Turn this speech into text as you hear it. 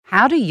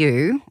How do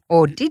you,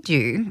 or did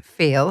you,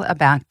 feel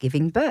about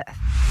giving birth?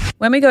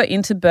 When we go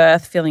into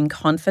birth feeling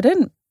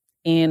confident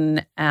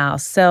in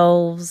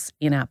ourselves,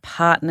 in our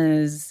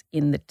partners,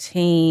 in the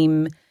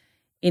team,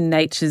 in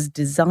nature's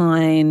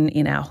design,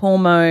 in our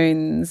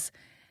hormones,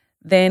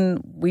 then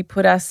we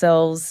put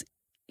ourselves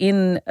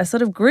in a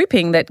sort of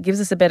grouping that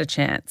gives us a better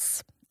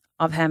chance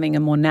of having a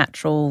more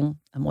natural,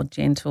 a more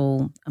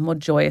gentle, a more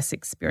joyous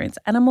experience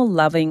and a more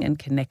loving and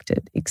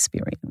connected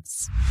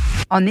experience.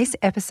 On this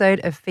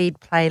episode of Feed,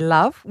 Play,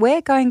 Love,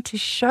 we're going to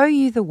show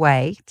you the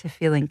way to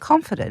feeling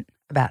confident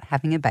about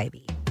having a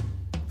baby.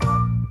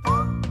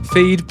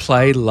 Feed,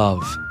 Play,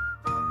 Love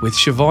with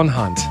Siobhan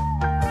Hunt.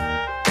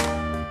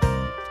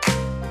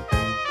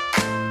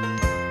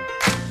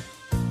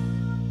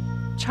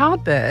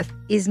 Childbirth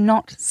is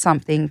not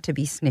something to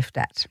be sniffed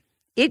at.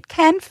 It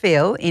can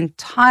feel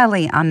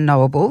entirely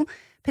unknowable,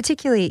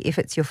 particularly if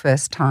it's your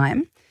first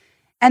time,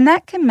 and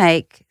that can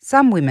make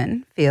some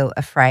women feel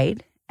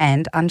afraid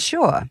and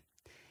unsure.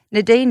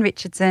 Nadine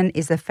Richardson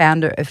is the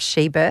founder of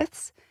She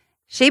Births.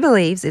 She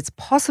believes it's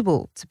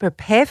possible to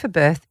prepare for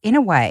birth in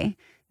a way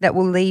that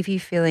will leave you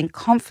feeling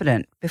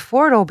confident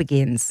before it all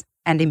begins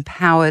and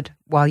empowered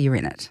while you're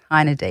in it.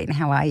 Hi Nadine,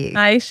 how are you?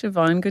 Hi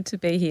Siobhan, good to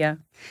be here.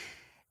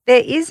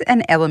 There is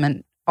an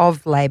element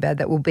of labour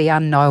that will be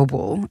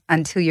unknowable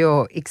until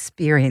you're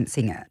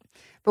experiencing it.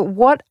 But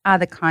what are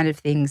the kind of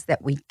things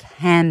that we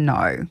can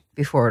know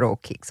before it all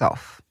kicks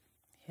off?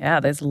 Yeah,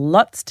 there's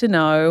lots to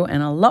know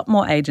and a lot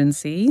more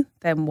agency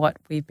than what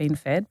we've been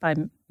fed by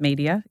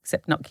media,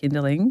 except not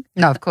Kindling.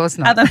 No, of course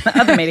not.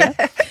 Other media,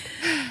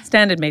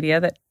 standard media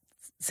that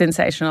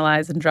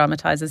sensationalise and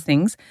dramatises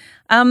things.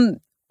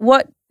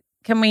 What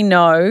can we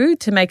know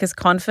to make us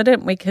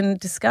confident? We can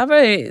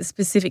discover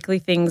specifically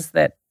things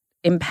that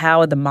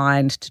empower the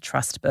mind to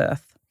trust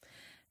birth.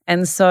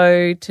 And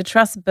so to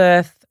trust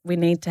birth, we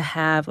need to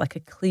have like a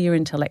clear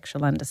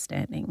intellectual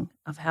understanding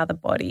of how the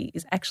body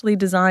is actually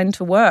designed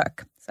to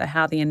work. So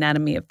how the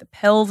anatomy of the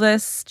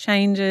pelvis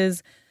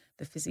changes,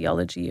 the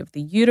physiology of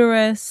the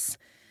uterus,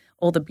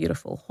 all the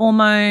beautiful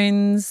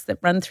hormones that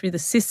run through the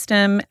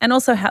system, and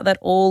also how that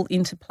all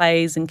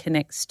interplays and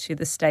connects to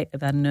the state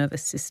of our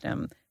nervous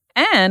system.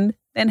 And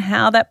then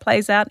how that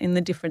plays out in the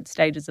different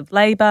stages of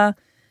labour,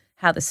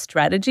 how the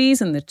strategies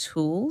and the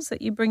tools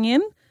that you bring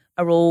in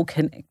are all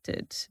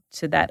connected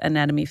to that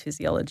anatomy,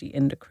 physiology,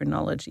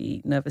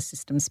 endocrinology, nervous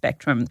system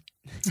spectrum.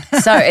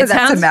 So it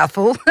That's a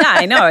mouthful. Yeah,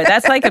 I know.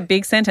 That's like a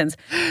big sentence.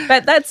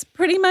 But that's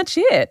pretty much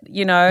it.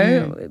 You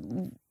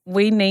know,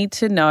 we need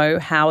to know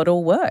how it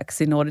all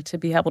works in order to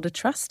be able to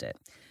trust it.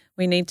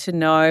 We need to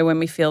know when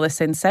we feel a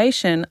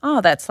sensation,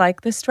 that's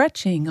like the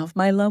stretching of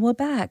my lower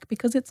back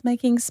because it's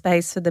making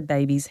space for the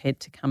baby's head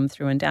to come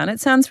through and down. It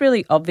sounds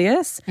really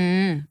obvious,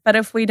 but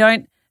if we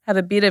don't have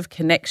a bit of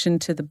connection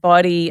to the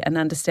body and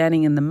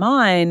understanding in the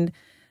mind,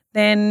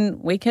 then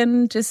we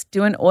can just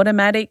do an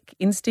automatic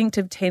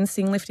instinctive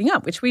tensing, lifting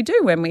up, which we do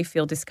when we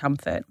feel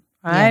discomfort,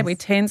 right? Yes. We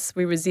tense,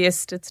 we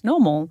resist, it's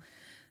normal.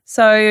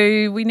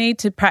 So we need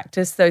to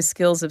practice those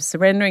skills of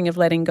surrendering, of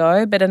letting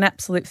go, but an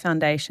absolute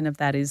foundation of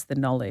that is the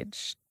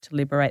knowledge to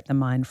liberate the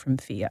mind from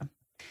fear.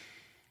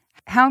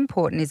 How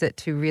important is it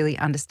to really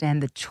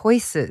understand the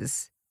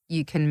choices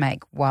you can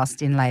make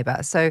whilst in labour?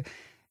 So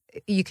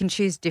you can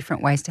choose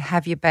different ways to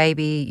have your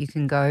baby. You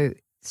can go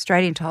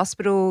straight into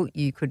hospital.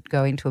 You could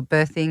go into a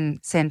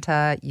birthing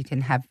centre. You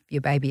can have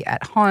your baby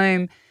at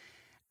home.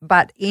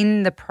 But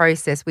in the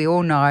process, we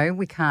all know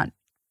we can't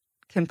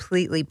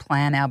completely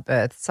plan our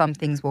birth. Some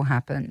things will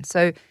happen.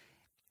 So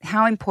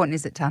how important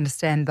is it to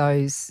understand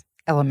those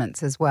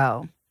elements as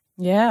well?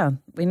 Yeah,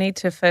 we need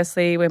to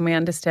firstly, when we're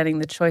understanding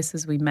the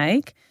choices we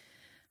make,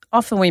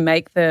 often we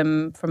make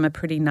them from a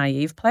pretty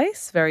naive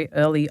place very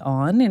early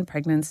on in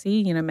pregnancy,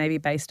 you know, maybe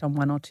based on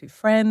one or two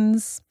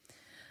friends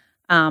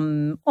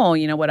or,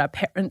 you know, what our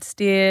parents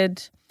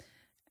did.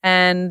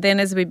 And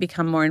then as we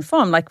become more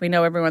informed, like we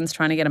know everyone's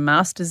trying to get a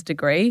master's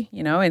degree,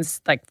 you know, in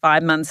like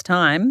 5 months'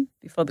 time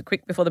before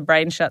the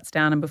brain shuts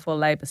down and before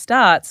labour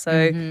starts.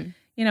 So,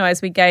 you know,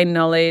 as we gain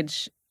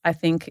knowledge, I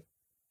think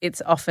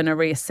it's often a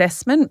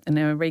reassessment and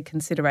a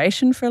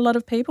reconsideration for a lot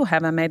of people.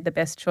 Have I made the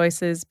best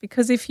choices?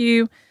 Because if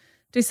you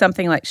do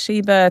something like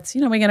She Births,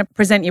 you know, we're going to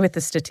present you with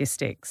the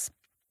statistics.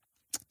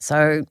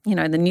 So, you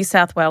know, the New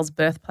South Wales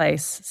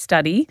Birthplace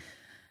study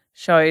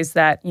shows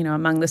that, you know,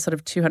 among the sort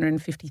of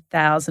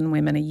 250,000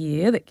 women a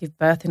year that give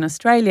birth in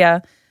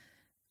Australia,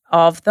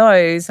 of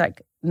those,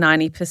 like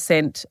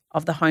 90%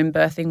 of the home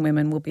birthing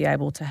women will be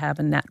able to have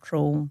a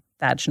natural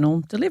vaginal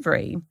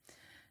delivery.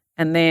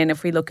 And then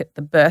if we look at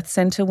the birth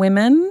centre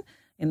women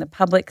in the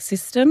public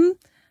system,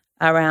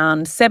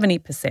 around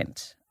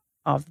 70%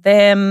 of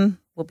them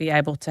will be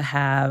able to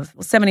have,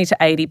 70 to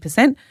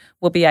 80%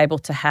 will be able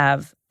to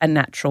have a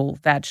natural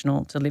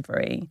vaginal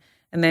delivery.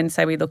 And then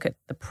say we look at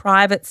the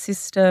private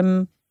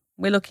system,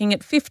 we're looking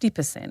at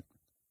 50%.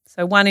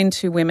 So 1 in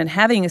 2 women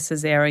having a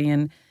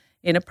caesarean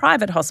in a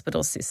private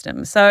hospital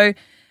system. So,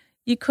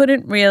 you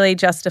couldn't really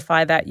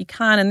justify that. You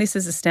can't, and this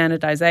is a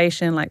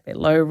standardization, like they're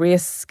low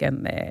risk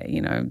and they're,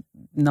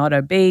 not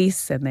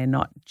obese and they're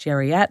not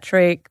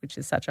geriatric, which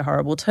is such a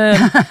horrible term.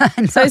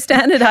 So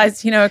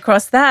standardized,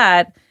 across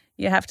that,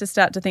 you have to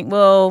start to think,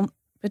 well,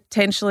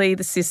 potentially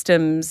the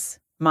systems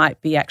might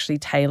be actually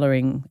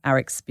tailoring our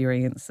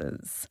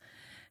experiences.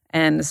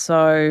 And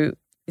so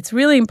it's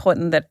really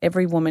important that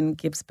every woman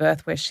gives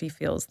birth where she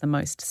feels the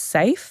most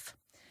safe.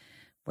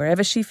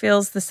 Wherever she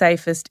feels the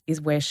safest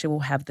is where she will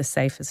have the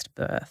safest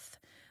birth.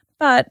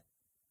 But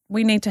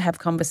we need to have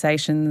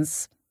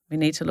conversations. We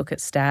need to look at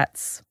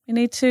stats. We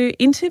need to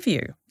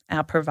interview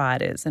our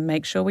providers and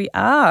make sure we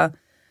are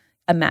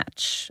a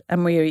match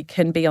and we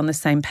can be on the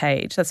same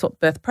page. That's what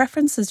birth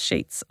preferences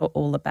sheets are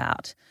all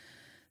about.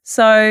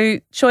 So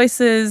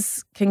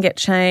choices can get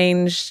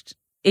changed,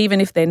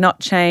 even if they're not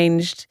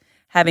changed,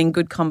 having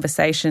good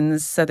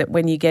conversations so that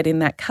when you get in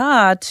that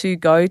car to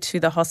go to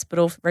the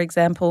hospital, for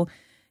example,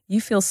 you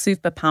feel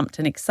super pumped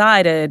and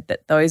excited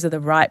that those are the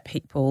right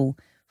people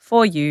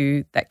for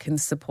you that can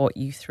support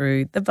you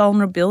through the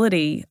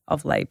vulnerability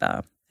of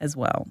labour as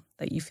well,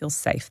 that you feel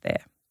safe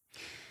there.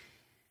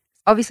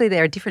 Obviously,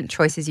 there are different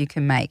choices you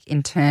can make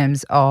in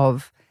terms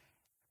of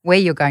where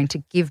you're going to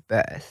give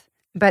birth.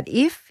 But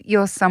if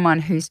you're someone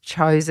who's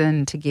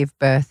chosen to give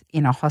birth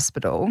in a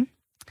hospital,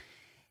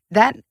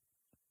 that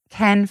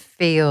can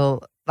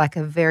feel like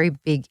a very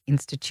big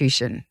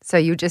institution. So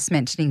you're just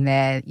mentioning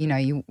there,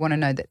 you want to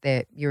know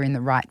that you're in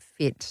the right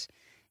fit.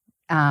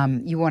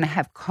 You want to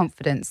have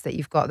confidence that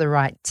you've got the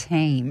right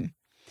team.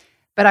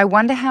 But I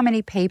wonder how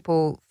many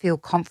people feel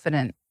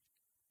confident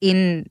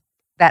in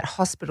that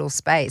hospital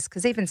space,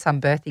 because even some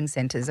birthing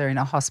centres are in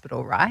a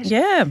hospital, right?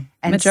 Yeah,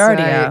 and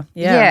majority are.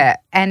 Yeah,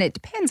 and it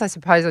depends, I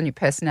suppose, on your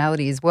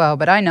personality as well.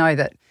 But I know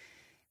that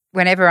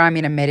whenever I'm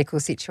in a medical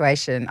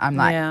situation, I'm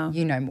like,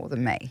 you know more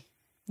than me.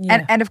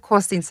 Yeah. And of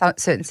course, in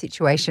certain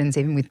situations,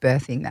 even with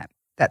birthing,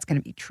 that's going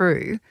to be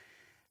true.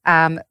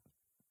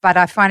 But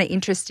I find it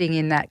interesting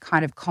in that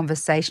kind of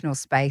conversational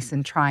space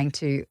and trying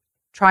to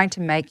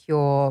make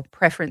your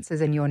preferences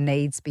and your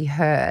needs be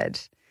heard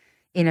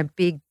in a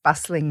big,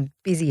 bustling,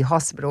 busy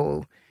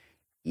hospital.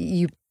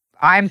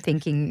 I'm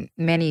thinking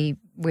many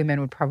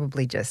women would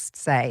probably just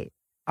say,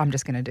 I'm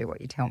just going to do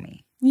what you tell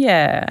me.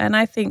 Yeah, and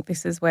I think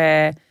this is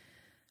where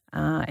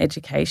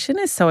education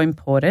is so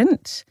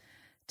important,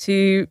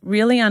 to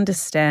really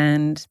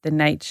understand the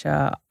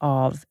nature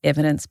of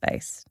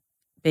evidence-based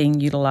being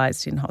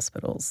utilised in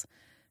hospitals.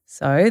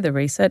 So the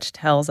research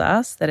tells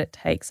us that it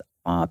takes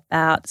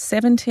about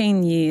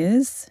 17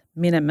 years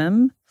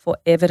minimum for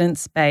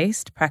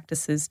evidence-based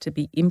practices to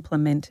be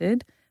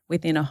implemented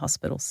within a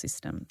hospital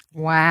system.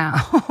 Wow.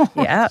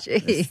 Yeah.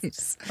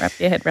 Jeez. Wrap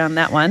your head around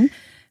that one.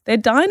 They're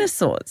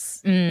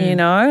dinosaurs,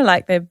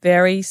 like they're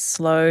very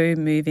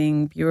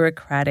slow-moving,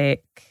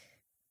 bureaucratic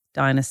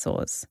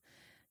dinosaurs.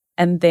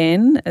 And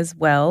then as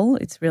well,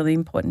 it's really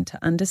important to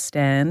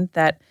understand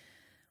that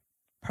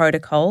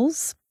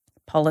protocols,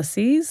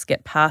 policies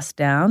get passed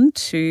down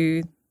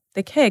to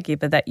the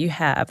caregiver that you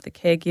have. The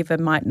caregiver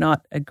might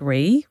not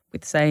agree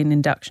with, say, an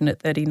induction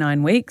at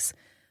 39 weeks,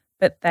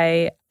 but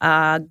they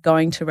are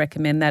going to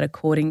recommend that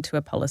according to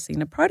a policy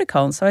and a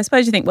protocol. And so I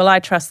suppose you think, well, I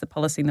trust the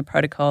policy and the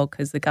protocol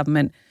because the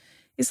government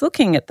is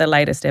looking at the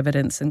latest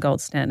evidence and gold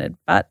standard.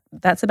 But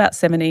that's about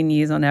 17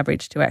 years on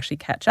average to actually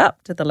catch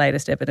up to the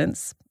latest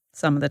evidence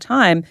some of the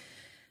time.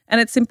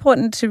 And it's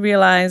important to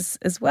realise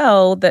as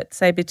well that,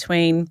 say,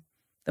 between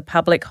the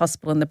public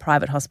hospital and the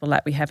private hospital,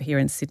 like we have here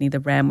in Sydney, the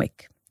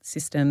Randwick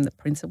system, the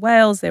Prince of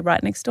Wales, they're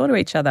right next door to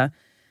each other.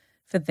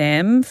 For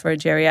them, for a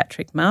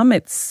geriatric mum,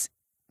 it's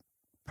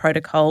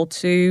protocol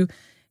to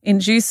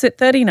induce at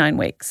 39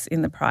 weeks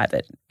in the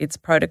private. It's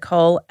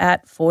protocol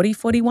at 40,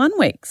 41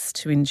 weeks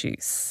to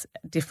induce,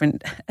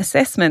 different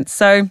assessments.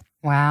 So,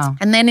 wow.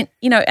 And then,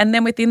 and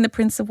then within the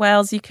Prince of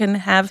Wales, you can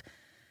have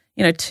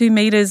 2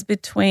 meters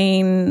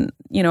between,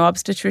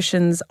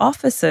 obstetricians'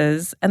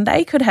 offices, and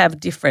they could have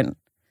different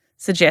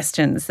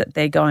suggestions that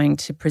they're going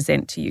to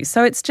present to you.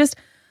 So it's just,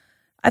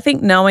 I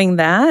think knowing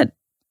that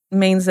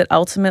means that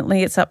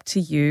ultimately it's up to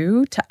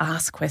you to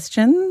ask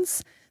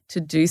questions,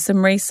 to do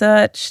some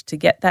research, to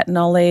get that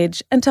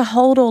knowledge, and to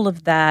hold all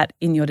of that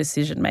in your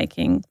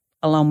decision-making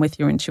along with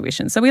your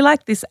intuition. So we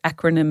like this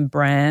acronym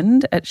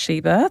BRAND at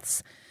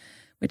SheBirths,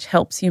 which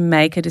helps you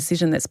make a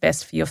decision that's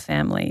best for your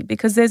family,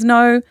 because there's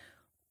no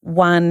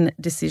one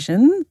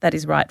decision that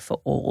is right for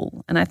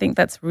all. And I think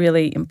that's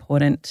really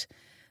important,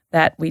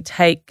 that we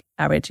take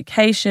our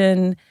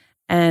education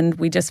and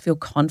we just feel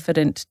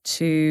confident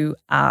to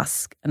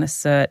ask and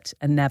assert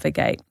and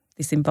navigate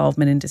this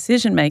involvement in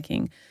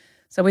decision-making.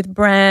 So with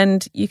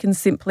BRAND, you can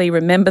simply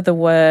remember the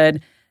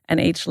word and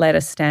each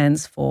letter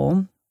stands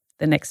for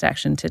the next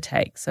action to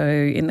take. So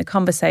in the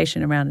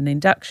conversation around an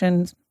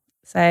induction,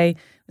 say,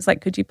 it's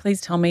like, could you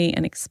please tell me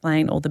and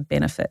explain all the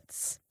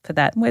benefits for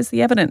that? Where's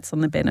the evidence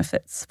on the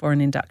benefits for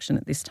an induction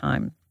at this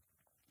time?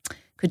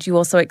 Could you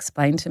also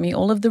explain to me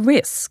all of the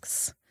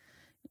risks?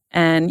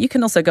 And you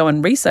can also go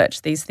and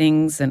research these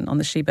things and on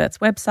the SheBirths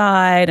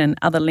website and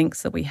other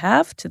links that we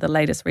have to the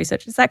latest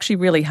research. It's actually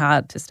really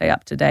hard to stay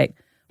up to date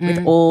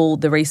with all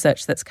the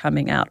research that's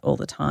coming out all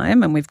the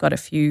time. And we've got a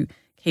few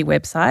key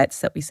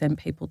websites that we send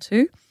people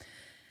to.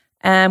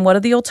 And what are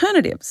the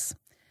alternatives?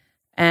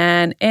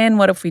 And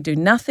what if we do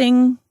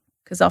nothing?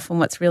 Because often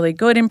what's really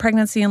good in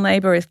pregnancy and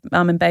labour, if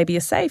mum and baby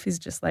are safe, is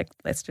just like,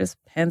 let's just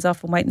hands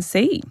off and wait and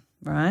see,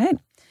 right?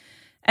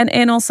 And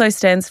N also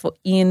stands for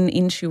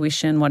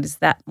intuition. What is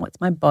that? What's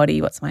my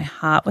body? What's my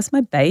heart? What's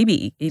my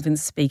baby even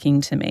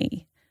speaking to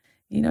me?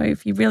 You know,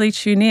 if you really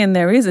tune in,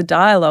 there is a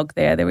dialogue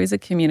there. There is a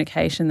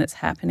communication that's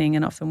happening,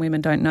 and often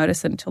women don't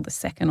notice it until the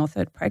second or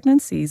third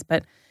pregnancies,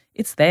 but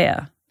it's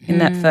there in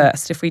that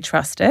first if we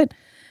trust it.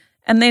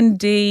 And then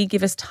D,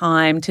 give us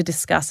time to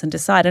discuss and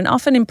decide, and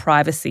often in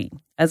privacy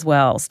as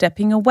well,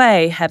 stepping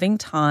away, having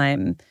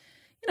time.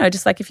 You know,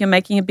 just like if you're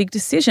making a big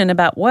decision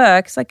about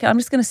work, it's like, I'm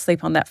just going to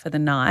sleep on that for the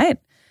night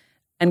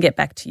and get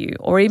back to you.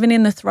 Or even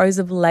in the throes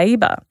of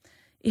labour,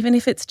 even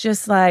if it's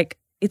just like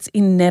it's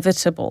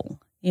inevitable,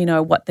 you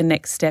know, what the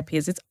next step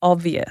is. It's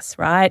obvious,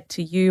 right,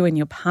 to you and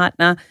your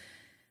partner.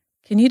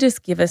 Can you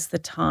just give us the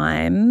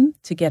time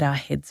to get our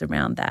heads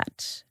around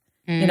that?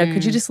 You know,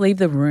 could you just leave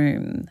the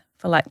room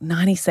for like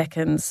 90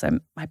 seconds so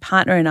my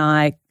partner and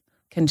I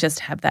can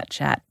just have that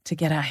chat to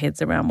get our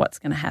heads around what's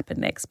going to happen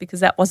next, because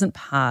that wasn't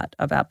part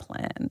of our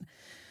plan.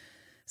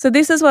 So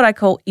this is what I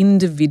call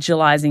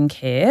individualising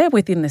care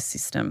within the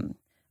system.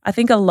 I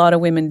think a lot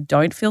of women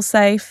don't feel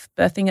safe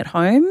birthing at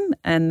home,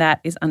 and that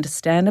is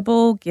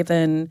understandable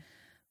given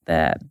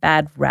the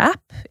bad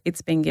rap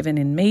it's been given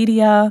in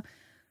media.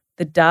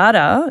 The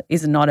data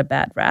is not a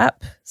bad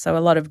rap. So a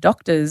lot of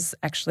doctors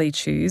actually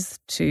choose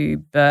to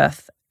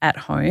birth at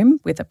home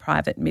with a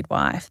private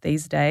midwife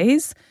these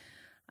days,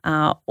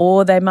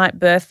 or they might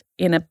birth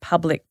in a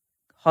public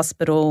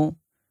hospital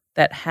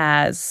that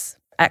has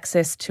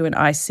access to an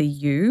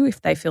ICU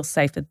if they feel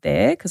safer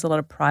there, because a lot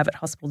of private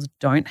hospitals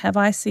don't have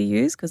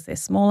ICUs because they're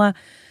smaller.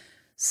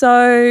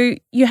 So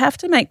you have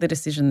to make the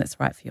decision that's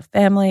right for your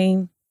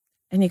family,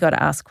 and you got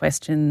to ask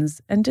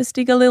questions and just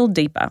dig a little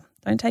deeper.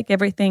 Don't take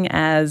everything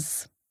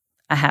as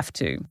a have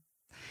to.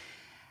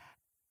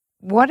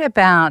 What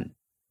about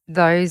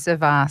those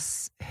of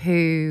us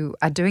who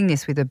are doing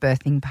this with a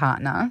birthing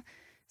partner?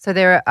 So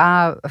there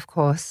are, of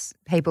course,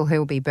 people who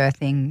will be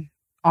birthing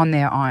on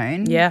their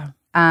own. Yeah.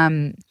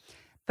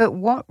 But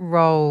what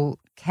role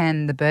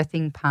can the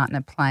birthing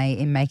partner play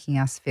in making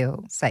us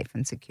feel safe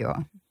and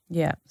secure?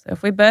 Yeah. So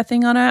if we're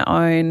birthing on our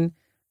own,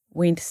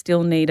 we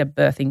still need a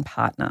birthing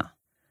partner.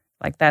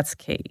 Like, that's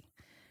key.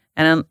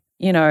 And,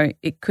 you know,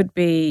 it could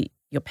be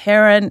your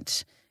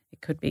parent, it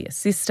could be a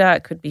sister,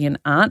 it could be an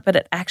aunt, but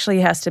it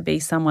actually has to be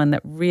someone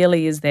that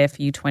really is there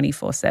for you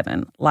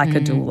 24/7, like a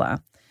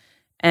doula.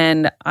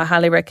 And I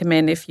highly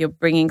recommend, if you're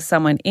bringing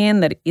someone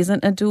in that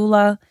isn't a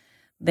doula,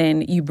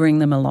 then you bring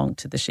them along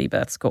to the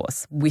SheBirths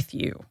course with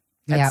you.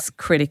 That's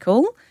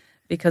critical,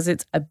 because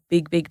it's a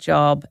big, big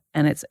job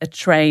and it's a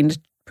trained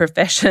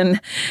profession.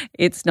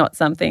 It's not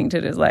something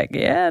to just like,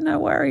 yeah, no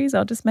worries,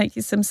 I'll just make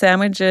you some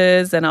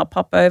sandwiches and I'll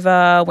pop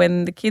over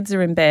when the kids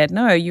are in bed.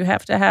 No, you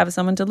have to have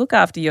someone to look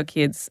after your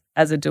kids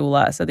as a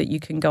doula so that you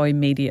can go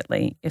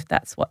immediately if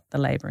that's what the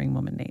labouring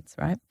woman needs,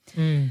 right?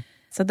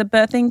 So the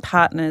birthing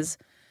partner's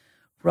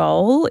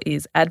role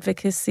is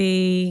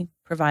advocacy,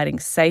 providing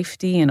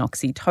safety and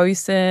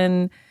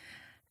oxytocin,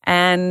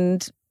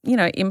 and, you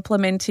know,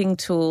 implementing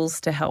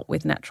tools to help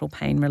with natural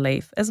pain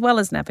relief, as well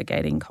as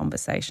navigating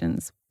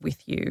conversations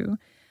with you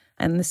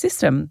and the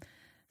system.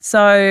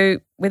 So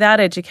without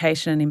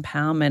education and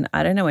empowerment,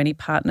 I don't know any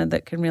partner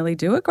that can really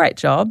do a great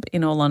job,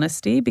 in all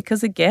honesty,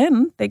 because,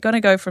 again, they're going to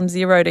go from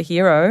zero to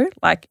hero,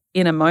 like,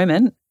 in a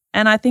moment.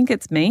 And I think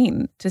it's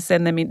mean to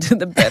send them into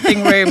the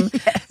birthing room.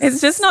 Yes.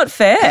 It's just not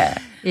fair.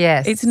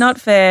 Yes. It's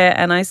not fair.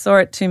 And I saw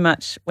it too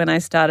much when I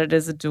started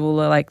as a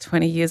doula like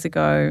 20 years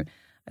ago.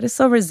 I just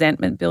saw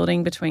resentment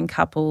building between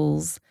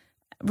couples,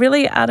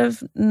 really out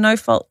of no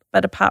fault,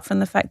 but apart from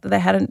the fact that they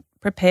hadn't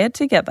prepared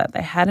together.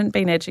 They hadn't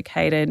been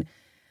educated.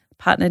 The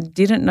partner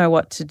didn't know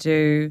what to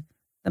do.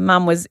 The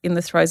mum was in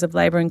the throes of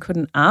labour and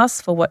couldn't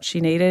ask for what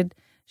she needed.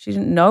 She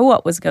didn't know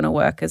what was going to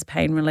work as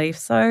pain relief.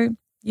 So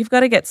you've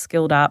got to get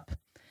skilled up.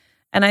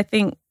 And I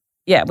think,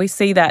 yeah, we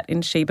see that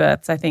in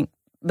SheBirths. I think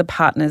the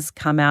partners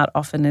come out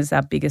often as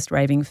our biggest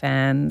raving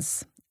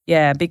fans.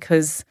 Yeah,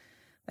 because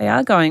they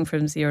are going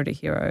from zero to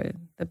hero.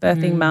 The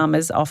birthing mum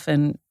has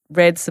often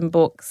read some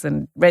books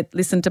and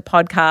listened to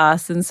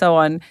podcasts and so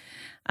on,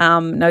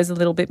 knows a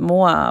little bit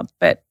more.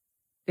 But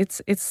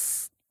it's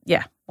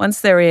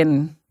once they're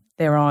in,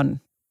 they're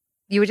on.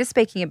 You were just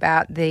speaking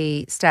about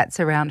the stats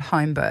around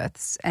home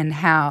births and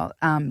how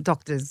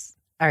doctors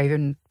are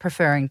even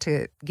preferring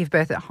to give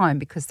birth at home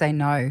because they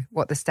know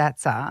what the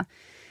stats are.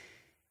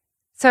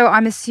 So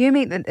I'm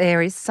assuming that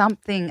there is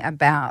something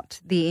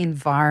about the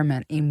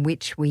environment in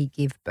which we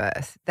give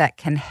birth that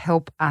can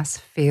help us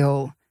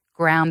feel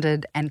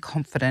grounded and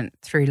confident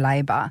through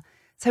labour.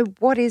 So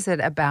what is it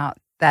about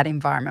that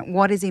environment?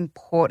 What is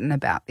important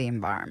about the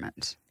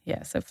environment?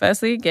 Yeah. So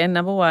firstly, again,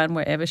 number one,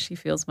 wherever she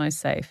feels most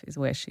safe is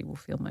where she will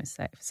feel most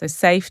safe. So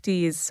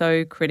safety is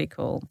so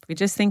critical. If we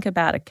just think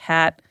about a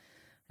cat,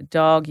 a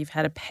dog, you've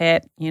had a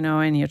pet,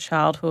 in your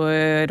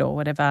childhood or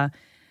whatever,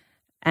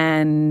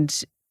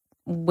 and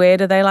where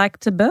do they like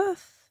to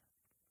birth?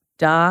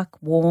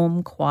 Dark,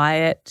 warm,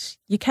 quiet,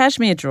 your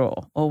cashmere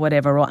drawer or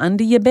whatever, or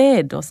under your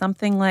bed or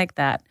something like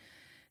that.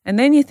 And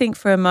then you think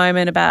for a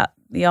moment about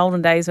the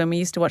olden days when we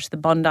used to watch the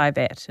Bondi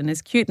Bet, and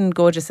as cute and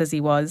gorgeous as he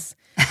was,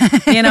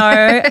 he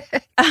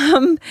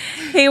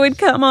would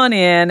come on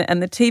in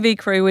and the TV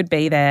crew would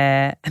be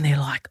there and they're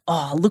like,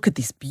 oh, look at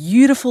this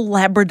beautiful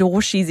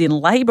Labrador. She's in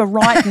labour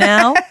right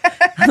now.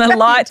 And the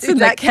lights and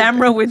the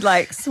camera would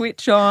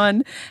switch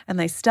on and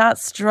they start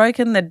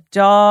stroking the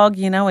dog,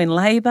 in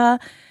labour.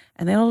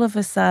 And then all of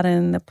a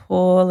sudden the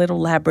poor little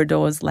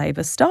Labrador's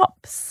labour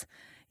stops,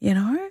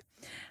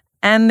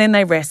 and then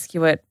they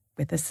rescue it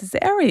with a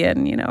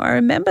cesarean. I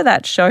remember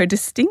that show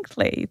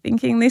distinctly,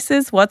 thinking this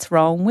is what's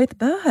wrong with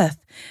birth.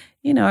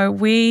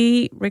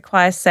 We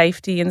require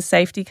safety, and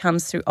safety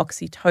comes through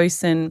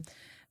oxytocin,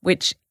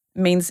 which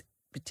means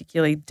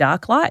particularly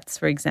dark lights,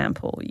 for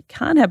example. You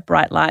can't have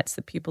bright lights,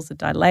 the pupils are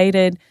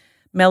dilated.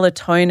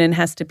 Melatonin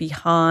has to be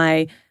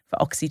high for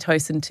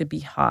oxytocin to be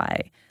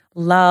high.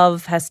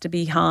 Love has to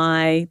be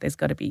high. There's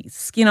got to be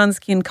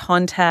skin-on-skin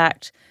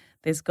contact.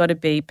 There's got to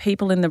be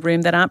people in the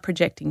room that aren't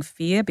projecting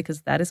fear,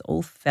 because that is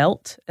all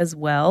felt as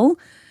well.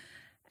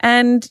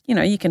 And,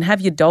 you can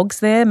have your dogs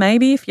there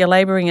maybe if you're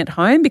labouring at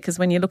home, because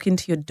when you look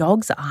into your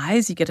dog's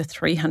eyes, you get a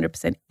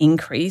 300%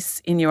 increase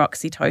in your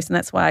oxytocin.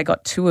 That's why I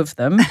got 2 of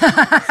them. You've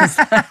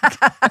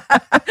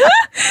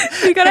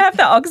got to have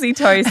the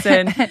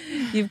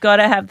oxytocin. You've got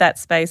to have that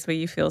space where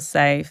you feel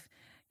safe.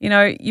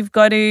 You've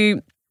got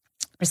to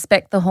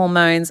respect the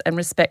hormones and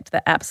respect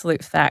the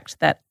absolute fact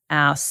that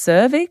our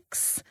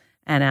cervix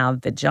and our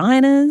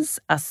vaginas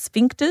are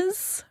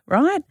sphincters,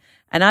 right?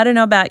 And I don't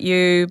know about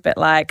you, but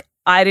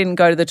I didn't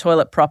go to the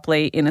toilet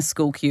properly in a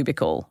school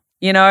cubicle,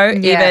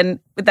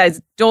 even with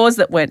those doors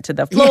that went to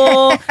the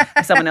floor,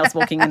 someone else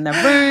walking in the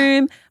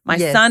room. My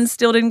son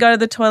still didn't go to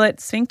the toilet.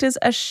 Sphincters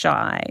are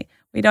shy.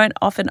 We don't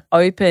often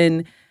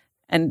open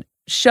and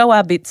show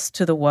our bits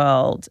to the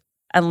world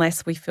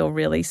unless we feel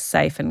really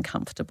safe and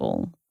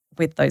comfortable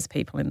with those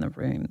people in the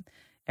room.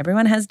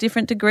 Everyone has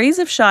different degrees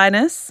of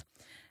shyness.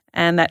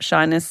 And that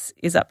shyness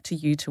is up to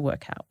you to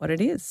work out what it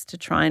is, to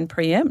try and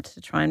preempt, to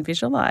try and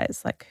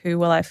visualize, who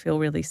will I feel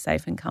really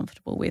safe and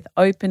comfortable with,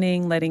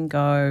 opening, letting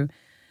go.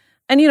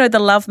 And, the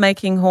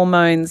love-making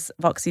hormones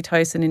of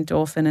oxytocin,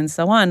 endorphin and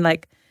so on,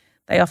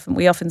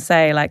 we often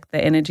say,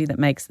 the energy that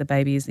makes the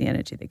baby is the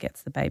energy that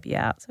gets the baby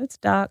out. So it's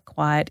dark,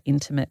 quiet,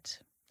 intimate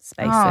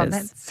spaces. Oh,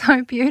 that's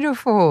so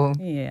beautiful.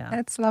 Yeah.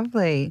 That's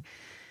lovely.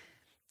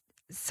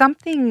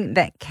 Something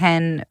that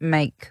can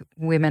make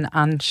women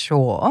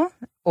unsure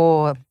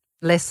or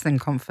less than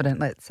confident,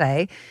 let's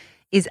say,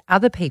 is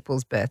other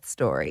people's birth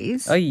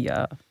stories. Oh,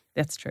 yeah,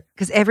 that's true.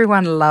 Because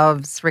everyone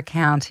loves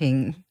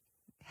recounting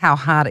how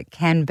hard it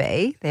can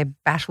be, their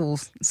battle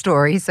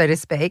stories, so to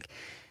speak.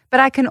 But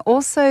I can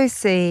also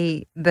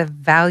see the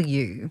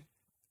value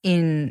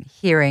in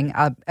hearing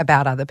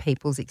about other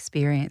people's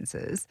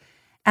experiences.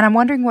 And I'm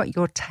wondering what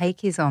your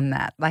take is on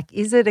that.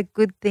 Is it a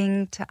good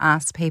thing to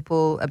ask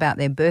people about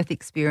their birth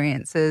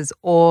experiences,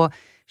 or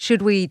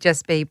should we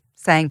just be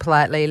saying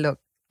politely, look,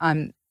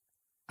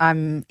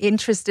 I'm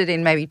interested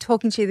in maybe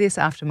talking to you this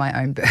after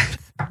my own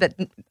birth, but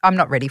I'm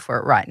not ready for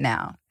it right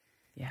now.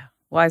 Yeah,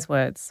 wise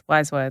words,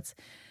 wise words.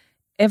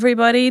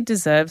 Everybody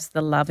deserves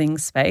the loving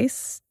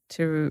space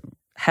to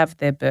have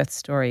their birth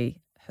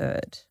story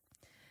heard.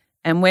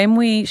 And when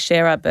we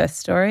share our birth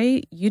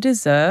story, you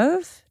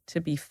deserve to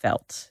be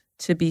felt,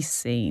 to be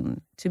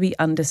seen, to be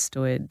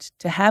understood,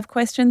 to have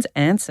questions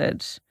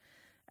answered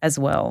as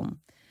well.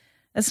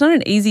 It's not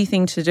an easy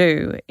thing to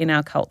do in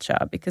our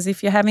culture, because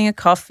if you're having a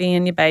coffee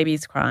and your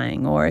baby's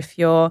crying, or if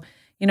you're,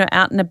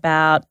 out and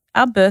about,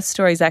 our birth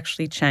stories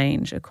actually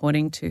change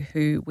according to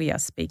who we are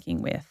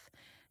speaking with.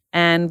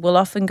 And we'll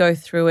often go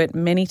through it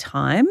many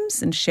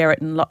times and share it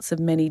in lots of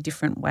many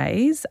different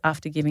ways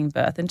after giving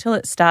birth until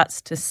it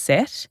starts to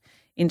set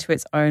into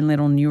its own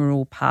little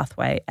neural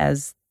pathway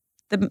as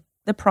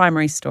the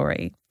primary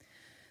story.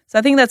 So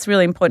I think that's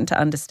really important to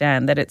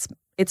understand, that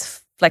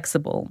it's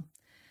flexible.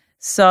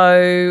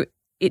 So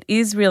it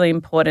is really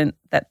important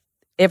that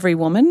every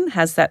woman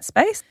has that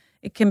space.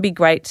 It can be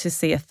great to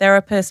see a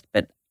therapist,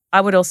 but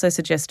I would also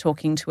suggest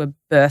talking to a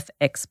birth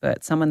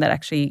expert, someone that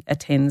actually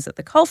attends at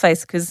the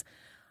coalface, because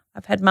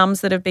I've had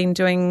mums that have been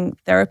doing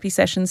therapy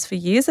sessions for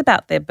years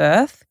about their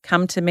birth,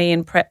 come to me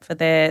and prep for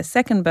their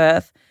second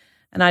birth,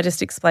 and I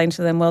just explained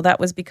to them, well, that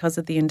was because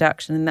of the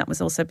induction, and that was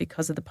also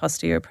because of the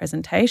posterior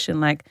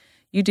presentation.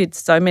 You did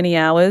so many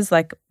hours,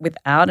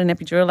 without an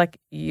epidural,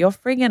 you're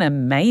friggin'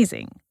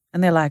 amazing.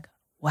 And they're like,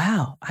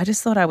 wow, I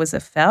just thought I was a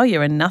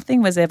failure and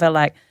nothing was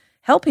ever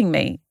helping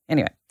me.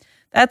 Anyway,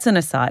 that's an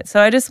aside. So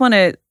I just want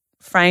to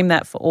frame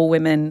that for all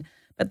women.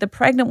 But the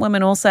pregnant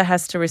woman also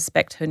has to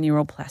respect her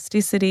neural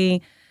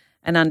plasticity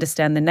and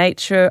understand the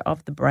nature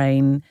of the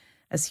brain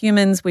As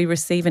humans, we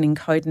receive and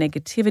encode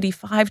negativity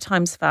 5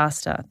 times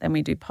faster than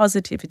we do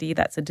positivity.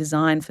 That's a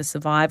design for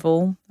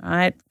survival,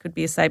 right? Could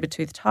be a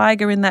saber-toothed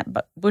tiger in that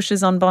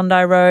bushes on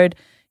Bondi Road.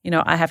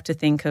 I have to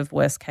think of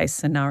worst-case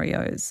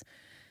scenarios.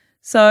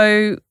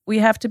 So we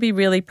have to be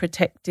really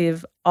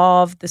protective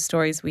of the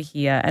stories we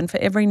hear. And for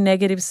every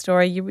negative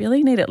story, you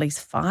really need at least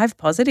 5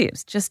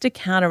 positives just to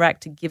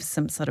counteract, to give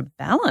some sort of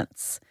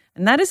balance.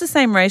 And that is the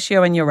same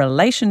ratio in your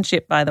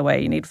relationship, by the way.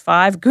 You need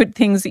 5 good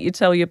things that you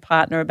tell your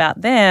partner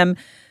about them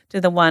to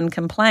the 1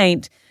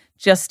 complaint,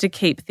 just to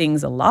keep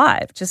things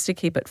alive, just to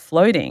keep it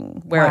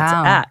floating where it's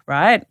at,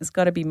 right? It's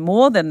got to be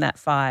more than that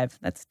 5.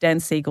 That's Dan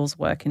Siegel's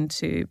work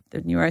into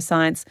the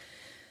neuroscience.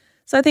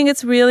 So I think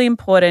it's really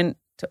important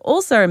to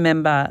also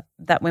remember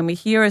that when we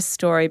hear a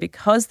story,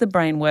 because the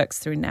brain works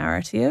through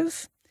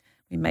narrative,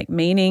 we make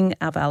meaning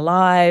of our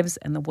lives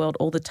and the world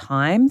all the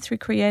time through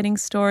creating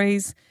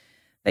stories,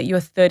 that you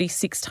are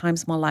 36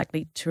 times more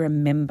likely to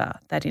remember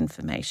that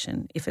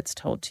information if it's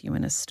told to you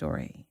in a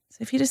story. So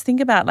if you just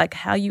think about like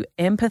how you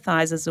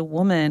empathize as a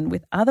woman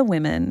with other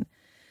women,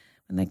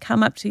 when they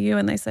come up to you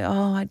and they say,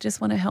 oh, I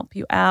just want to help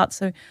you out,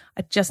 so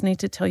I just need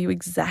to tell you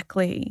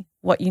exactly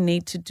what you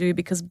need to do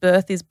because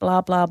birth is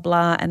blah, blah,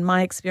 blah, and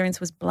my experience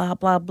was blah,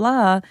 blah,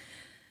 blah.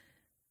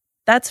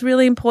 That's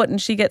really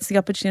important. She gets the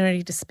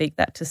opportunity to speak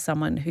that to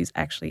someone who's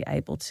actually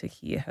able to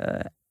hear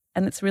her.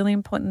 And it's really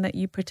important that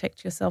you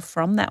protect yourself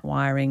from that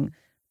wiring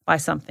by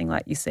something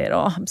like you said,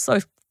 oh, I'm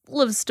so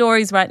full of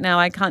stories right now.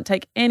 I can't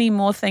take any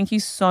more. Thank you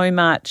so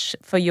much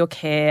for your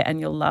care and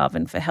your love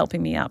and for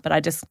helping me out, but I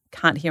just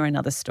can't hear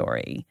another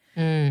story.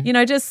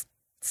 Just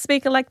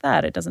speak it like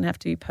that. It doesn't have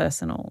to be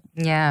personal.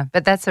 Yeah,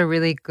 but that's a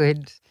really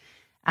good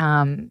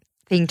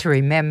thing to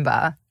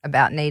remember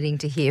about needing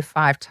to hear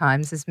 5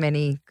 times as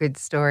many good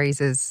stories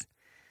as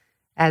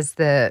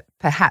the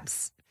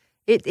perhaps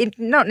it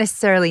not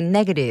necessarily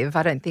negative.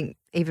 I don't think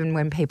even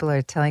when people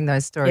are telling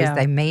those stories,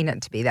 they mean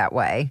it to be that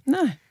way.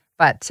 No.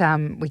 But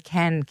we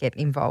can get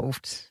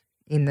involved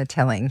in the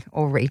telling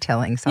or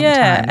retelling sometimes.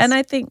 Yeah, and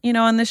I think,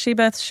 on the She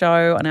Birth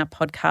show, on our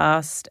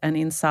podcast and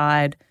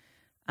inside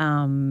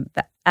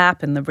the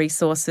app and the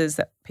resources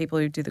that people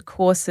who do the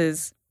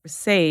courses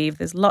receive,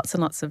 there's lots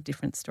and lots of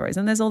different stories.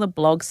 And there's all the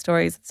blog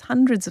stories. It's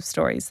hundreds of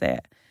stories there,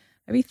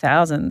 maybe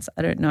thousands,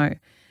 I don't know.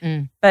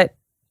 But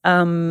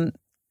they're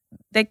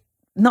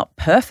not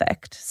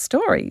perfect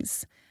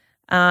stories.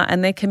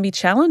 And there can be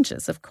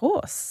challenges, of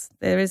course.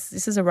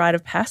 This is a rite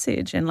of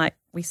passage. And like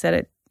we said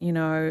at,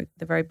 the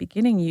very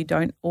beginning, you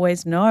don't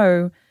always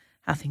know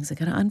how things are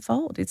going to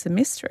unfold. It's a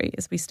mystery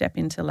as we step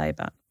into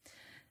labour.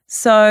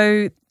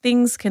 So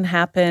things can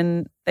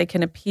happen. They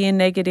can appear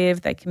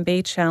negative. They can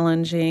be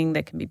challenging.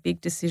 There can be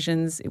big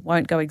decisions. It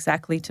won't go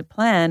exactly to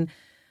plan.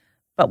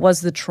 But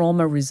was the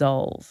trauma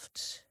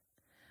resolved?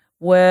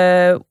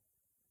 Were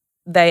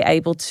they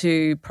able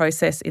to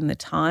process in the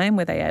time?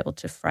 Were they able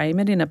to frame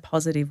it in a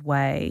positive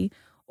way?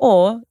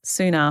 Or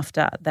soon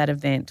after that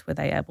event, were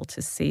they able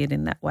to see it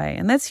in that way?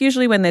 And that's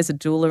usually when there's a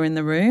doula in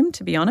the room,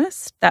 to be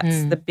honest.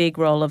 That's the big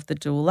role of the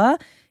doula,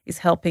 is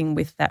helping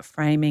with that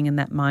framing and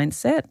that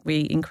mindset. We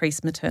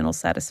increase maternal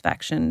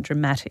satisfaction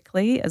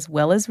dramatically, as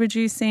well as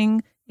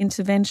reducing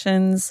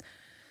interventions.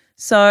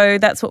 So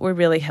that's what we're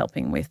really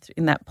helping with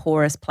in that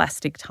porous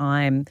plastic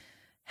time,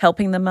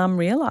 helping the mum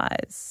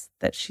realise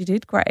that she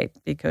did great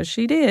because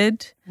she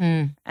did.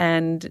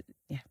 And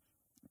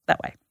that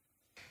way.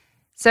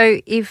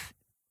 So if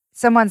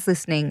someone's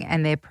listening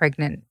and they're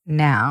pregnant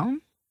now,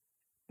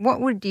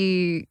 what would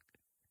you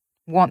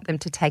want them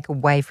to take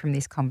away from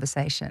this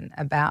conversation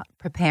about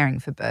preparing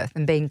for birth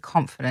and being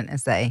confident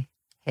as they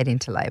head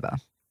into labour?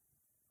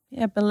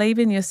 Yeah, believe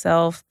in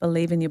yourself,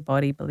 believe in your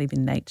body, believe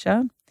in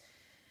nature.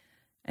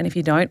 And if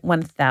you don't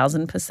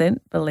 1000%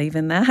 believe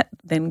in that,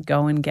 then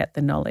go and get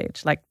the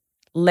knowledge. Like,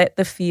 let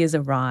the fears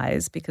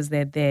arise because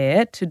they're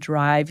there to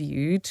drive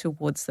you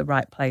towards the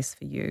right place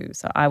for you.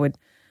 So if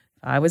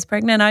I was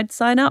pregnant, I'd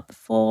sign up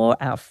for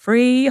our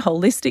free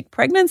holistic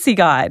pregnancy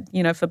guide,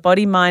 for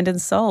body, mind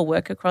and soul,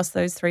 work across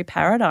those 3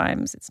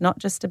 paradigms. It's not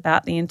just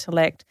about the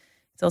intellect.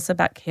 It's also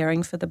about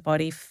caring for the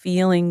body,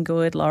 feeling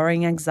good,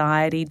 lowering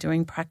anxiety,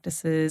 doing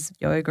practices,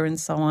 yoga and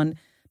so on,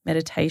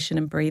 meditation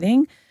and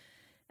breathing.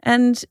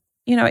 And,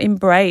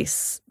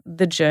 embrace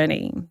the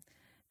journey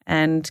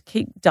and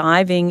keep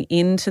diving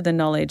into the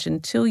knowledge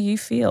until you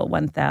feel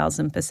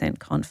 1000%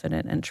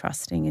 confident and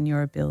trusting in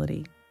your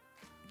ability.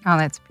 Oh,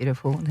 that's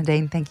beautiful.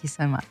 Nadine, thank you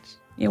so much.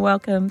 You're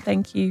welcome.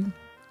 Thank you.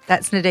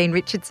 That's Nadine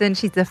Richardson.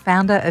 She's the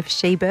founder of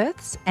She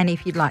Births. And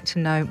if you'd like to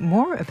know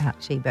more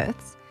about She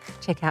Births,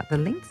 check out the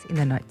links in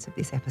the notes of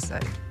this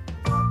episode.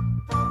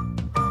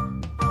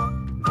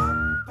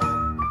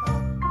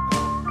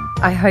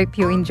 I hope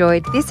you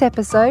enjoyed this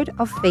episode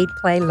of Feed,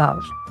 Play,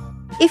 Love.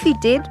 If you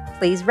did,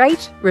 please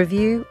rate,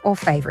 review or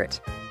favourite.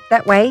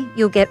 That way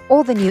you'll get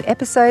all the new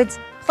episodes,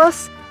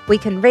 plus we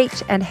can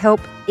reach and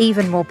help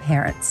even more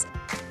parents.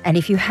 And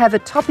if you have a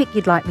topic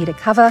you'd like me to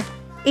cover,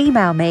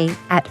 email me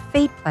at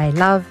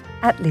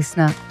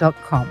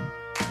feedplaylove@listener.com.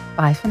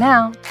 Bye for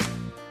now.